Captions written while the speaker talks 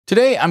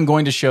Today, I'm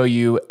going to show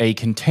you a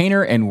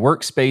container and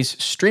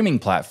workspace streaming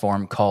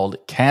platform called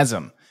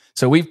Kasm.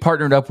 So we've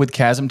partnered up with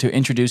Kasm to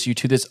introduce you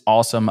to this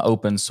awesome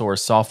open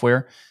source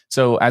software.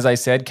 So as I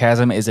said,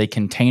 Kasm is a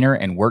container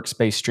and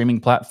workspace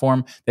streaming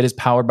platform that is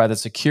powered by the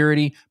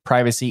security,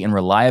 privacy, and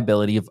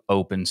reliability of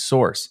open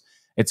source.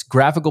 It's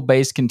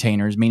graphical-based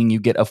containers, meaning you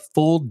get a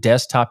full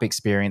desktop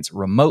experience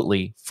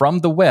remotely from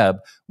the web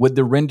with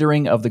the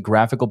rendering of the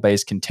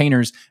graphical-based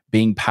containers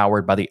being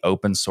powered by the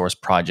open source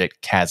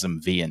project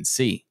Kasm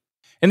VNC.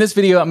 In this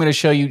video, I'm going to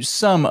show you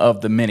some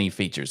of the many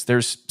features.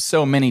 There's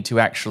so many to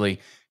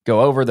actually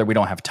go over that we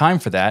don't have time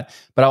for that,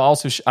 but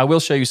I will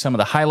show you some of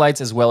the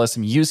highlights as well as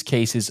some use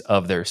cases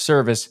of their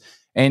service.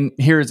 And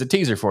here's a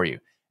teaser for you.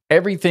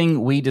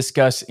 Everything we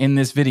discuss in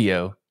this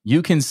video,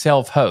 you can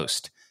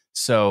self-host.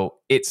 So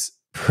it's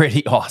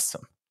pretty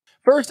awesome.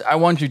 First, I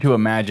want you to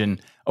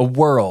imagine a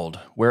world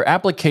where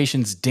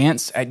applications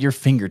dance at your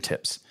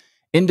fingertips,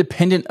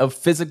 independent of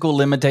physical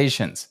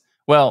limitations.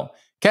 Well,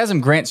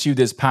 Kasm grants you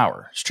this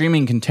power,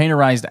 streaming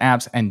containerized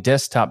apps and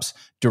desktops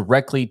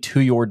directly to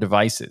your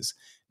devices.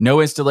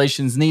 No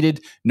installations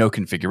needed, no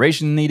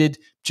configuration needed,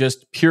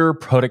 just pure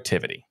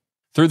productivity.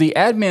 Through the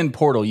admin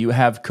portal, you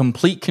have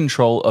complete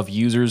control of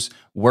users,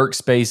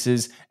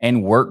 workspaces,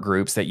 and work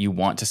groups that you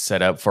want to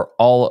set up for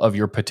all of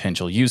your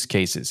potential use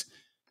cases.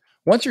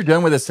 Once you're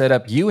done with the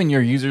setup, you and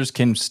your users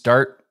can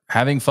start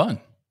having fun.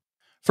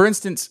 For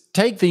instance,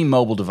 take the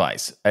mobile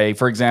device,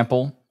 for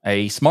example,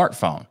 a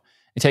smartphone.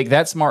 You take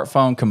that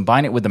smartphone,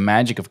 combine it with the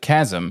magic of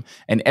Kasm,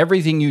 and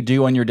everything you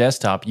do on your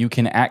desktop, you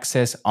can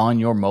access on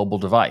your mobile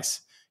device.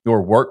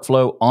 Your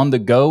workflow on the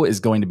go is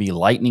going to be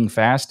lightning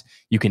fast.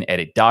 You can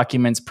edit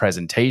documents,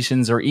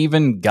 presentations, or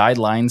even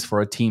guidelines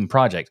for a team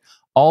project,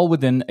 all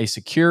within a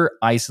secure,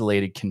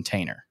 isolated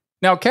container.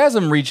 Now,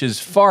 Kasm reaches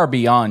far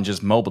beyond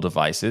just mobile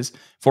devices.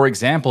 For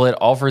example, it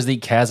offers the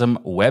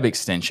Kasm web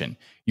extension,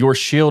 your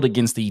shield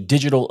against the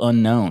digital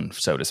unknown,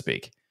 so to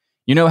speak.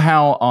 You know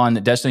how on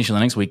Destination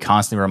Linux, we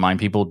constantly remind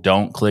people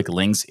don't click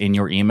links in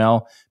your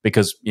email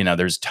because,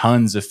 there's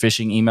tons of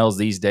phishing emails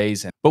these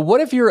days. But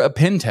what if you're a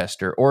pen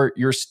tester or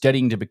you're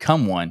studying to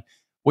become one?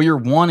 Well,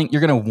 you're going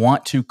to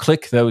want to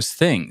click those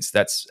things.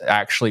 That's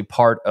actually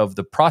part of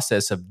the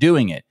process of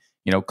doing it,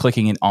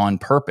 clicking it on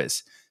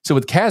purpose. So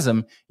with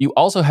Kasm, you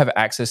also have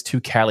access to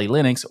Kali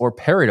Linux or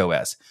Parrot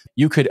OS.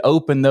 You could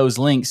open those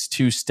links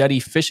to study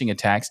phishing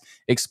attacks,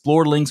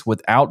 explore links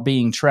without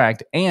being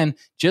tracked, and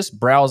just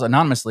browse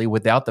anonymously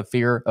without the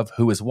fear of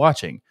who is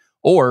watching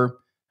or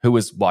who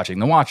is watching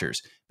the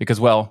watchers. Because,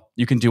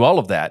 you can do all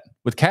of that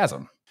with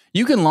Kasm.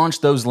 You can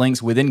launch those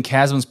links within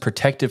Kasm's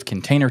protective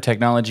container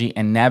technology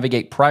and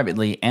navigate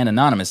privately and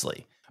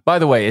anonymously. By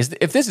the way,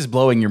 if this is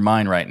blowing your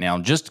mind right now,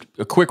 just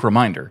a quick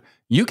reminder,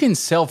 you can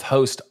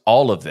self-host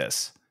all of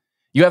this.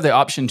 You have the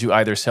option to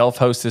either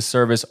self-host this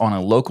service on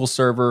a local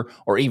server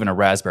or even a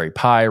Raspberry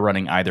Pi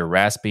running either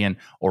Raspbian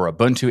or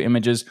Ubuntu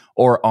images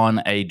or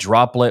on a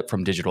droplet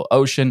from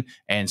DigitalOcean,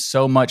 and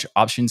so much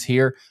options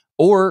here.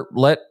 Or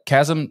let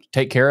Kasm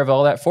take care of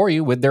all that for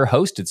you with their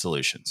hosted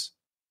solutions.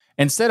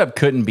 And setup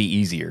couldn't be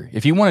easier.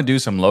 If you want to do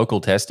some local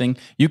testing,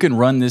 you can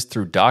run this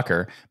through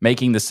Docker,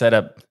 making the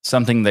setup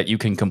something that you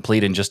can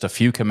complete in just a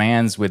few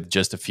commands with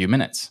just a few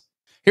minutes.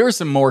 Here are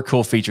some more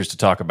cool features to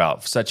talk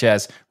about, such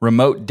as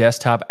remote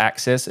desktop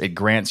access. It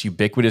grants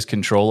ubiquitous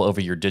control over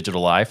your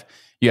digital life.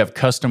 You have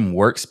custom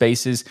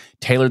workspaces,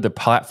 tailored the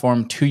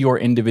platform to your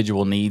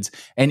individual needs,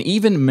 and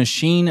even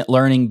machine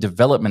learning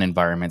development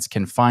environments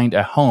can find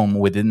a home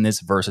within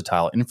this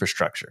versatile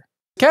infrastructure.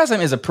 Kasm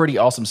is a pretty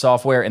awesome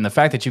software, and the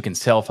fact that you can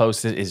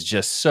self-host it is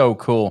just so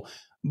cool.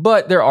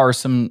 But there are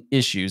some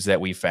issues that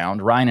we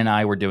found. Ryan and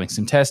I were doing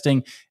some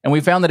testing, and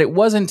we found that it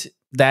wasn't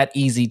that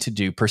easy to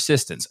do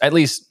persistence, at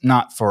least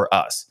not for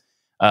us,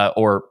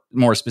 or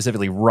more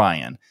specifically,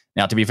 Ryan.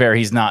 Now, to be fair,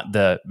 he's not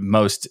the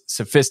most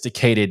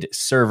sophisticated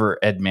server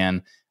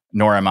admin,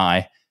 nor am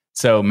I,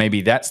 so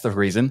maybe that's the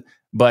reason,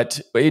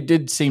 but it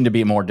did seem to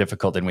be more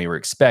difficult than we were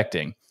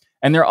expecting.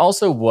 And there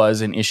also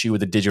was an issue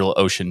with the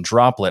DigitalOcean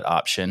droplet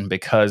option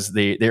because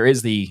there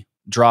is the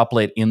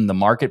droplet in the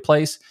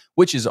marketplace,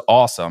 which is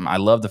awesome. I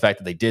love the fact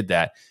that they did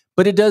that.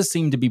 But it does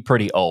seem to be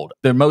pretty old.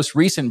 The most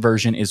recent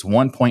version is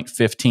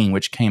 1.15,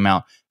 which came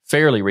out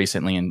fairly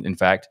recently, in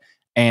fact.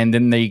 And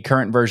then the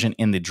current version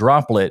in the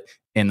droplet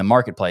in the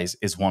marketplace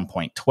is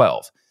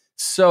 1.12.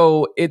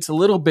 So it's a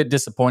little bit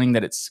disappointing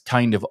that it's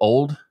kind of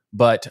old.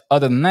 But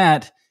other than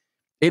that,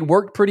 it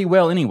worked pretty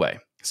well anyway.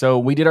 So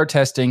we did our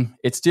testing.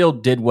 It still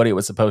did what it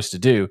was supposed to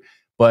do.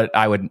 But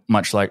I would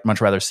much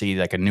rather see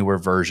like a newer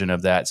version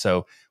of that.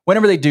 So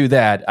whenever they do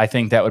that, I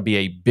think that would be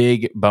a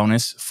big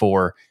bonus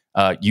for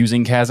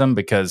using Kasm,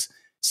 because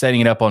setting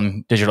it up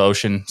on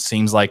DigitalOcean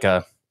seems like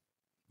a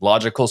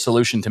logical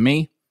solution to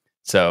me.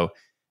 So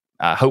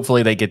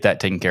hopefully they get that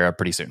taken care of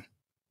pretty soon.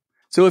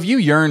 So if you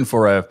yearn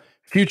for a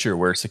future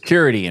where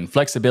security and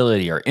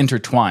flexibility are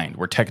intertwined,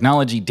 where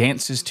technology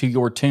dances to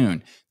your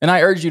tune, then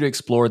I urge you to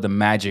explore the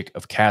magic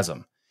of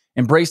Kasm.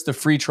 Embrace the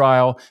free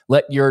trial,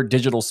 let your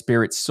digital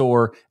spirit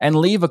soar, and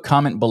leave a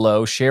comment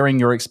below sharing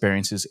your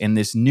experiences in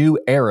this new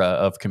era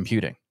of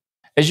computing.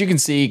 As you can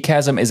see,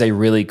 Kasm is a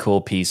really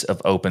cool piece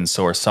of open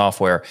source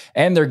software,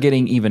 and they're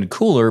getting even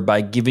cooler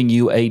by giving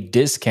you a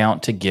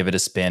discount to give it a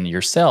spin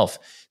yourself.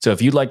 So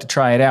if you'd like to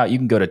try it out, you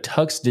can go to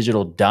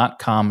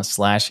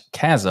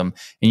tuxdigital.com/Kasm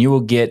and you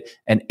will get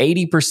an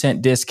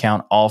 80%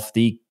 discount off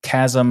the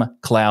Kasm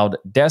Cloud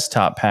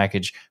Desktop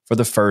package for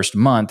the first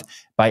month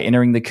by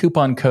entering the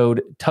coupon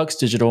code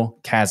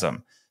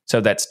TuxDigitalKasm. So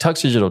that's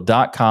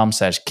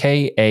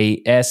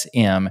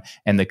tuxdigital.com/KASM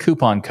and the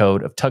coupon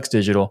code of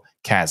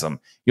TuxDigitalKasm.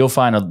 You'll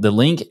find the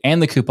link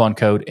and the coupon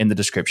code in the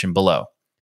description below.